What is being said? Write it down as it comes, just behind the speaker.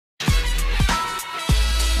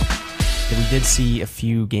did see a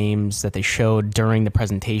few games that they showed during the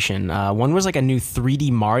presentation. One was like a new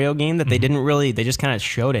 3D Mario game that they didn't really, they just kind of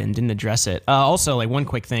showed it and didn't address it. Also, like one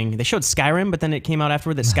quick thing, they showed Skyrim, but then it came out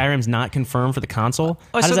afterward that Skyrim's not confirmed for the console.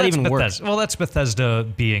 How does that even work? Well, that's Bethesda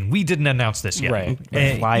being, we didn't announce this yet. Right.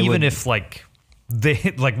 Even if like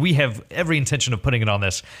we have every intention of putting it on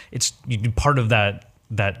this, it's part of that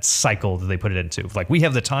cycle that they put it into. Like, we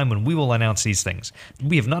have the time when we will announce these things.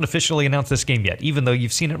 We have not officially announced this game yet, even though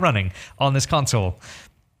you've seen it running on this console.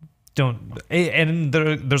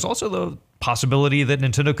 There's also the possibility that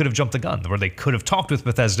Nintendo could have jumped the gun, where they could have talked with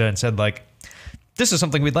Bethesda and said, like, this is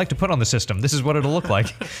something we'd like to put on the system. This is what it'll look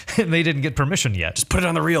like. And they didn't get permission yet. Just put it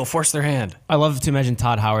on the reel, force their hand. I love to imagine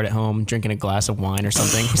Todd Howard at home drinking a glass of wine or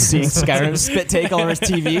something, seeing Skyrim spit take all over his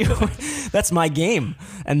TV. That's my game.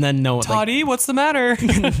 And then no, Toddy, what's the matter?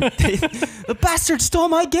 The bastard stole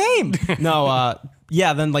my game. No,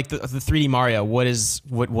 yeah, then like the 3D Mario, what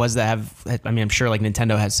was that have? I mean, I'm sure like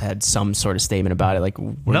Nintendo has had some sort of statement about it. Like,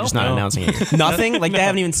 we're just not announcing it. Nothing? Like, they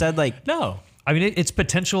haven't even said like... No. I mean, it's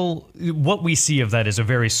potential. What we see of that is a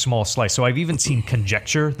very small slice. So I've even seen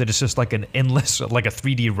conjecture that it's just like an endless, like a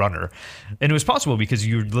 3D runner. And it was possible because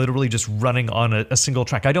you're literally just running on a single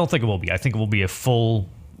track. I don't think it will be. I think it will be a full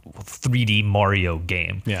 3D Mario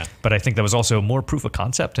game. Yeah. But I think that was also more proof of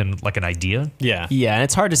concept and like an idea. Yeah. Yeah, and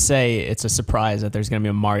it's hard to say it's a surprise that there's going to be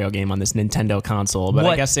a Mario game on this Nintendo console, but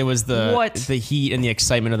I guess it was the heat and the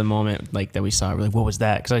excitement of the moment like that we saw. We're like, what was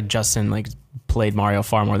that? Because Justin like played Mario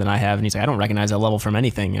far more than I have, and he's like, I don't recognize that level from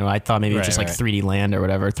anything. You know, I thought maybe it's just like 3D Land or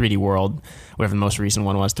whatever, 3D World, whatever the most recent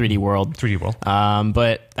one was, 3D World. 3D World.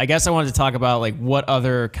 But I guess I wanted to talk about like what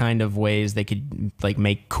other kind of ways they could like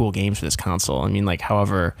make cool games for this console. I mean, like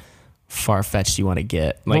however far-fetched you want to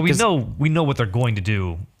get. Like, well, we know what they're going to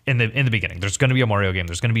do in the beginning. There's going to be a Mario game.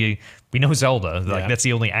 There's going to be we know Zelda. Like, that's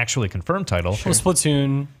the only actually confirmed title. Well,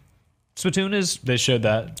 Splatoon is... They showed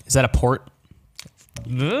that. Is that a port?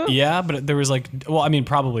 Yeah, but there was like, well, I mean,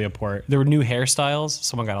 probably a port. There were new hairstyles.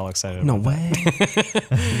 Someone got all excited. No about way.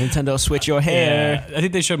 Nintendo, switch your hair. Yeah, I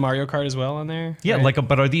think they showed Mario Kart as well on there. Yeah, right?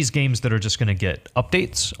 but are these games that are just going to get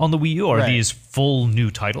updates on the Wii U, or are these full new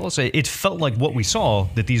titles? It felt like what we saw,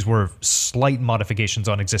 that these were slight modifications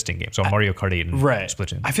on existing games, on Mario Kart 8 and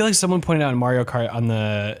Splatoon. I feel like someone pointed out in Mario Kart in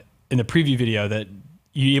the preview video that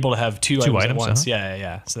you're able to have two items at once.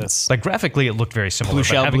 Yeah. So that's like, graphically it looked very similar. Blue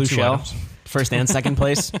shell, blue shell. Items. First and second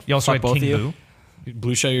place. You also had both King of Boo.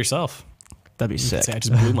 blue shell yourself. That'd be sick. I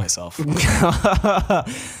just blew myself.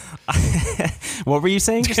 What were you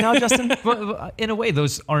saying just now, Justin? Well, in a way,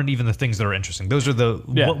 those aren't even the things that are interesting. Those are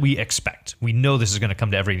what we expect. We know this is going to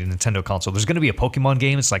come to every Nintendo console. There's going to be a Pokemon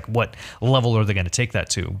game. It's like, what level are they going to take that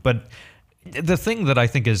to? But the thing that I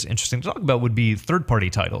think is interesting to talk about would be third-party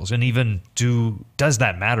titles, and even does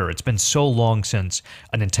that matter? It's been so long since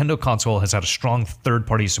a Nintendo console has had a strong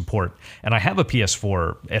third-party support, and I have a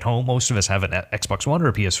PS4 at home. Most of us have an Xbox One or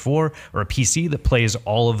a PS4 or a PC that plays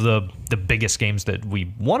all of the biggest games that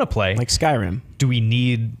we want to play. Like Skyrim. Do we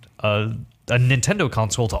need a Nintendo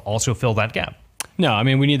console to also fill that gap? No, I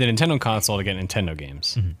mean, we need the Nintendo console to get Nintendo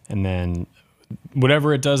games, and then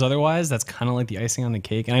whatever it does otherwise, that's kind of like the icing on the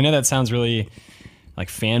cake. And I know that sounds really like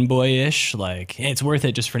fanboy-ish, like, hey, it's worth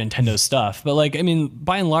it just for Nintendo stuff. But like, I mean,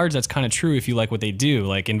 by and large, that's kind of true if you like what they do.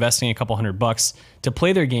 Like, investing a couple $100 to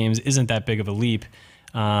play their games isn't that big of a leap.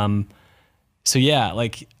 So yeah,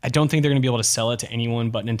 like, I don't think they're going to be able to sell it to anyone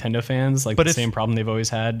but Nintendo fans. Like, the same problem they've always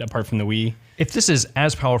had, apart from the Wii. If this is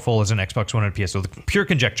as powerful as an Xbox One or PS, so pure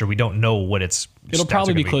conjecture, we don't know what it'll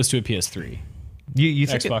probably be close to a PS3. You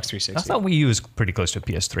think Xbox 360. I thought Wii U is pretty close to a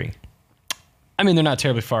PS3. I mean, they're not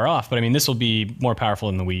terribly far off, but I mean, this will be more powerful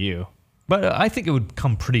than the Wii U. But I think it would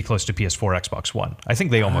come pretty close to PS4, Xbox One. I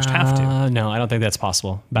think they almost have to. No, I don't think that's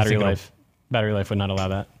possible. Battery life would not allow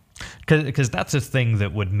that. Because that's a thing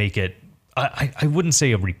that would make it, I wouldn't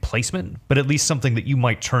say a replacement, but at least something that you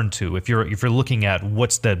might turn to if you're looking at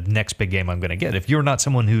what's the next big game I'm going to get. If you're not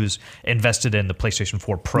someone who's invested in the PlayStation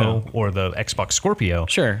 4 Pro or the Xbox Scorpio.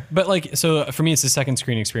 Sure. But like, so for me, it's the second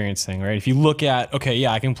screen experience thing, right? If you look at, okay,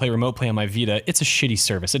 yeah, I can play remote play on my Vita. It's a shitty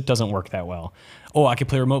service. It doesn't work that well. Oh, I can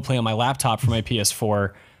play remote play on my laptop for my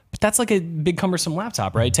PS4. But that's like a big cumbersome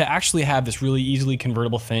laptop, right? To actually have this really easily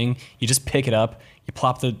convertible thing, you just pick it up,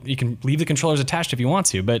 you can leave the controllers attached if you want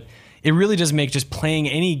to, but it really does make just playing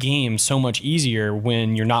any game so much easier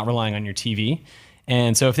when you're not relying on your TV.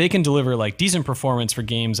 And so if they can deliver like decent performance for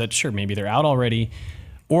games that, sure, maybe they're out already,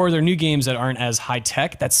 or they're new games that aren't as high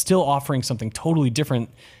tech, that's still offering something totally different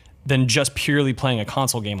than just purely playing a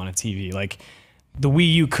console game on a TV. Like, the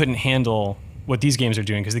Wii U couldn't handle what these games are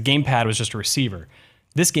doing because the gamepad was just a receiver.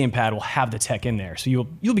 This gamepad will have the tech in there. So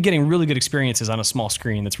you'll be getting really good experiences on a small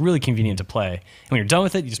screen that's really convenient to play. And when you're done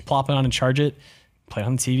with it, you just plop it on and charge it, play it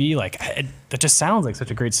on the TV. Like that just sounds like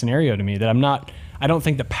such a great scenario to me that I don't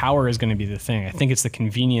think the power is going to be the thing. I think it's the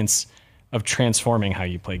convenience of transforming how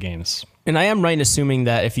you play games. And I am right in assuming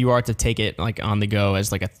that if you are to take it like on the go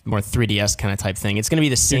as like a more 3DS kind of type thing, it's going to be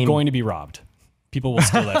the same. You're going to be robbed. People will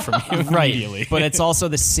steal that from you immediately. Right. But it's also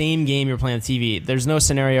the same game you're playing on TV. There's no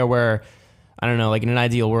scenario where, I don't know, like in an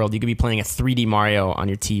ideal world, you could be playing a 3D Mario on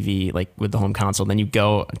your TV, like with the home console. Then you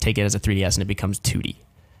go take it as a 3DS and it becomes 2D.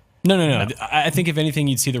 No. I think if anything,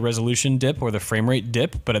 you'd see the resolution dip or the frame rate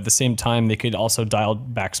dip. But at the same time, they could also dial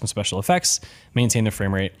back some special effects, maintain the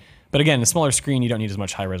frame rate. But again, a smaller screen, you don't need as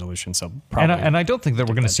much high resolution. So probably. And I don't think that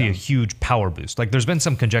we're going to see a huge power boost. Like there's been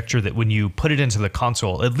some conjecture that when you put it into the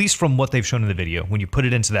console, at least from what they've shown in the video, when you put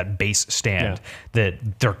it into that base stand,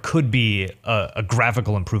 that there could be a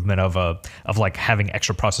graphical improvement of like having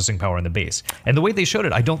extra processing power in the base. And the way they showed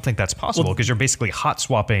it, I don't think that's possible because you're basically hot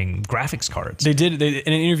swapping graphics cards. In an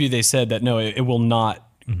interview, they said that no, it will not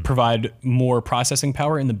provide more processing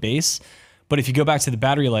power in the base. But if you go back to the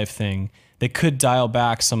battery life thing, they could dial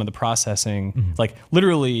back some of the processing, like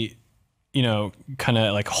literally, kind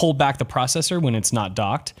of like hold back the processor when it's not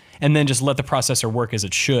docked, and then just let the processor work as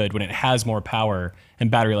it should when it has more power and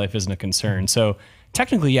battery life isn't a concern. So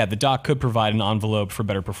technically, yeah, the dock could provide an envelope for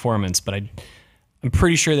better performance, but I'm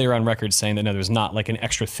pretty sure they were on record saying that no, there's not like an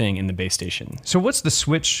extra thing in the base station. So what's the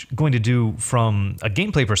Switch going to do from a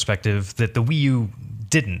gameplay perspective that the Wii U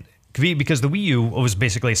didn't? Because the Wii U was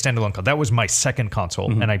basically a standalone console. That was my second console,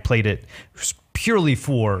 and I played it purely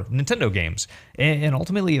for Nintendo games. And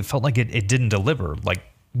ultimately, it felt like it didn't deliver. Like,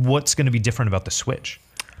 what's going to be different about the Switch?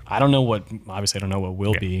 I don't know what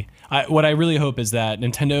will be. What I really hope is that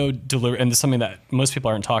Nintendo deliver, and this is something that most people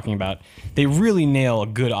aren't talking about, they really nail a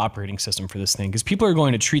good operating system for this thing, because people are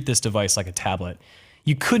going to treat this device like a tablet.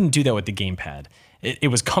 You couldn't do that with the gamepad. It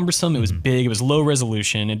was cumbersome, it was big, it was low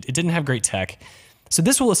resolution, it didn't have great tech. So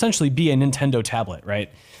this will essentially be a Nintendo tablet, right?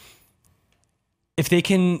 If they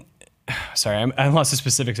can, sorry, I lost the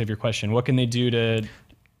specifics of your question. What can they do to?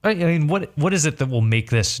 I mean, what is it that will make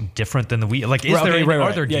this different than the Wii? Like,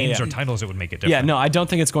 are there games or titles that would make it different? Yeah, no, I don't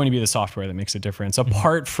think it's going to be the software that makes a difference.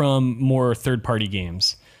 Apart from more third-party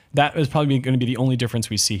games, that is probably going to be the only difference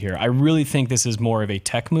we see here. I really think this is more of a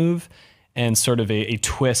tech move and sort of a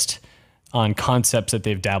twist on concepts that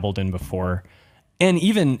they've dabbled in before, and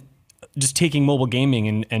even just taking mobile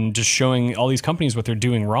gaming and just showing all these companies what they're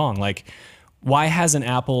doing wrong. Like, why hasn't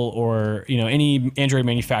Apple or any Android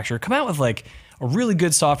manufacturer come out with like a really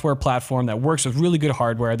good software platform that works with really good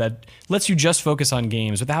hardware that lets you just focus on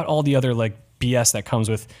games without all the other like BS that comes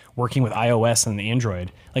with working with iOS and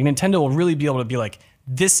Android? Like, Nintendo will really be able to be like,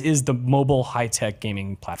 this is the mobile high-tech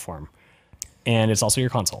gaming platform, and it's also your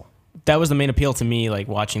console. That was the main appeal to me, like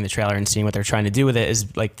watching the trailer and seeing what they're trying to do with it.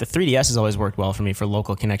 Is like the 3DS has always worked well for me for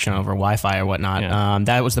local connection over Wi-Fi or whatnot. Yeah.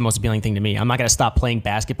 That was the most appealing thing to me. I'm not gonna stop playing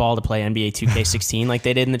basketball to play NBA 2K16 like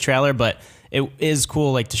they did in the trailer, but it is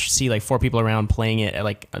cool like to see like 4 people around playing it at,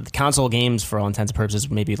 like the console games for all intents and purposes,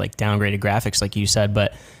 maybe like downgraded graphics like you said,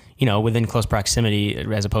 but within close proximity,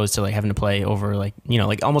 as opposed to like having to play over like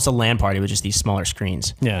almost a LAN party with just these smaller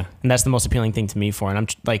screens. Yeah, and that's the most appealing thing to me for. And I'm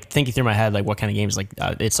like thinking through my head like what kind of games, like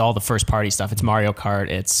it's all the first party stuff. It's Mario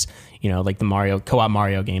Kart. It's like the Mario co-op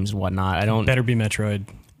Mario games and whatnot. Better be Metroid.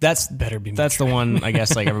 That's the one I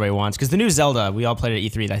guess like everybody wants, because the new Zelda, we all played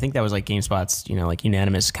at E3. I think that was like GameSpot's like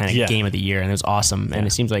unanimous kind of game of the year, and it was awesome. Yeah. And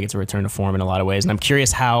it seems like it's a return to form in a lot of ways. And I'm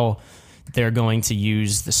curious how they're going to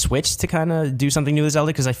use the Switch to kind of do something new with Zelda,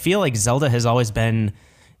 because I feel like Zelda has always been,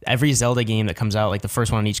 every Zelda game that comes out, like the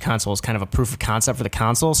first one on each console, is kind of a proof of concept for the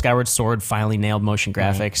console. Skyward Sword finally nailed motion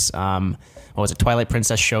graphics. What was it? Twilight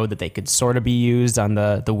Princess showed that they could sort of be used on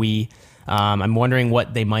the Wii. I'm wondering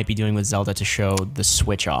what they might be doing with Zelda to show the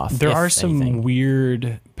Switch off. There are some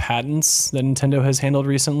weird patents that Nintendo has handled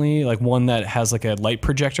recently, like one that has like a light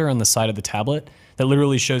projector on the side of the tablet that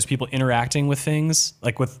literally shows people interacting with things,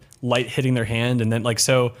 like with light hitting their hand. And then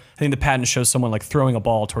so I think the patent shows someone like throwing a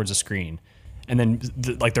ball towards a screen and then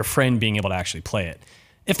like their friend being able to actually play it.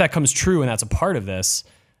 If that comes true and that's a part of this,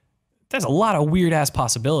 there's a lot of weird ass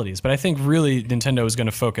possibilities. But I think really Nintendo is going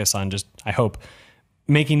to focus on just, I hope,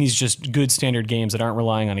 making these just good standard games that aren't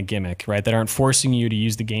relying on a gimmick, right? That aren't forcing you to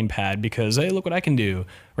use the gamepad because, hey, look what I can do,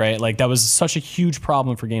 right? Like that was such a huge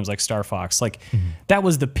problem for games like Star Fox. Like that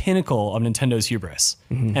was the pinnacle of Nintendo's hubris.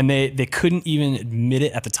 And they couldn't even admit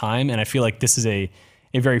it at the time. And I feel like this is a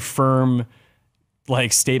very firm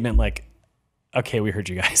like statement like, okay, we heard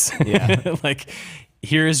you guys. Yeah. Like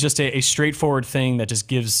here is just a straightforward thing that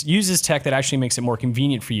just uses tech that actually makes it more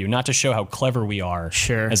convenient for you, not to show how clever we are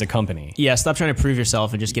as a company. Yeah, stop trying to prove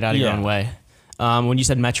yourself and just get out of your own way. When you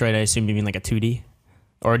said Metroid, I assume you mean like a 2D?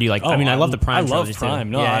 Or do you like, I love the Prime trilogy. I love Prime.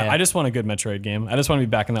 Too. No, I just want a good Metroid game. I just want to be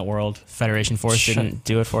back in that world. Federation Force didn't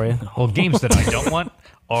do it for you? Well, games that I don't want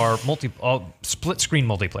are split screen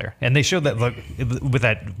multiplayer. And they showed that with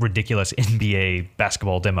that ridiculous NBA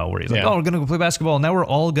basketball demo where he's like, oh, we're going to go play basketball. Now we're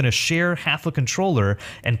all going to share half a controller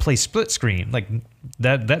and play split screen. Like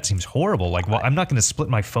that seems horrible. Like, well, I'm not going to split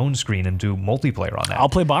my phone screen and do multiplayer on that. I'll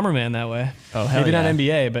play Bomberman that way. Oh, hell maybe not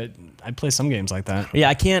NBA, but I'd play some games like that. Yeah,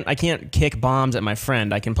 I can't kick bombs at my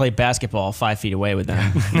friend. I can play basketball 5 feet away with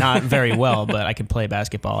them. Not very well, but I can play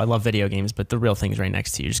basketball. I love video games, but the real thing's right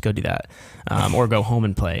next to you. Just go do that. Or go home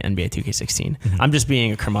and play NBA 2K16. I'm just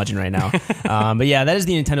being a curmudgeon right now. But yeah, that is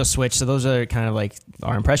the Nintendo Switch. So those are kind of like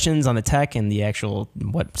our impressions on the tech and the actual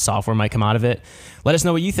what software might come out of it. Let us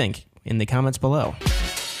know what you think in the comments below.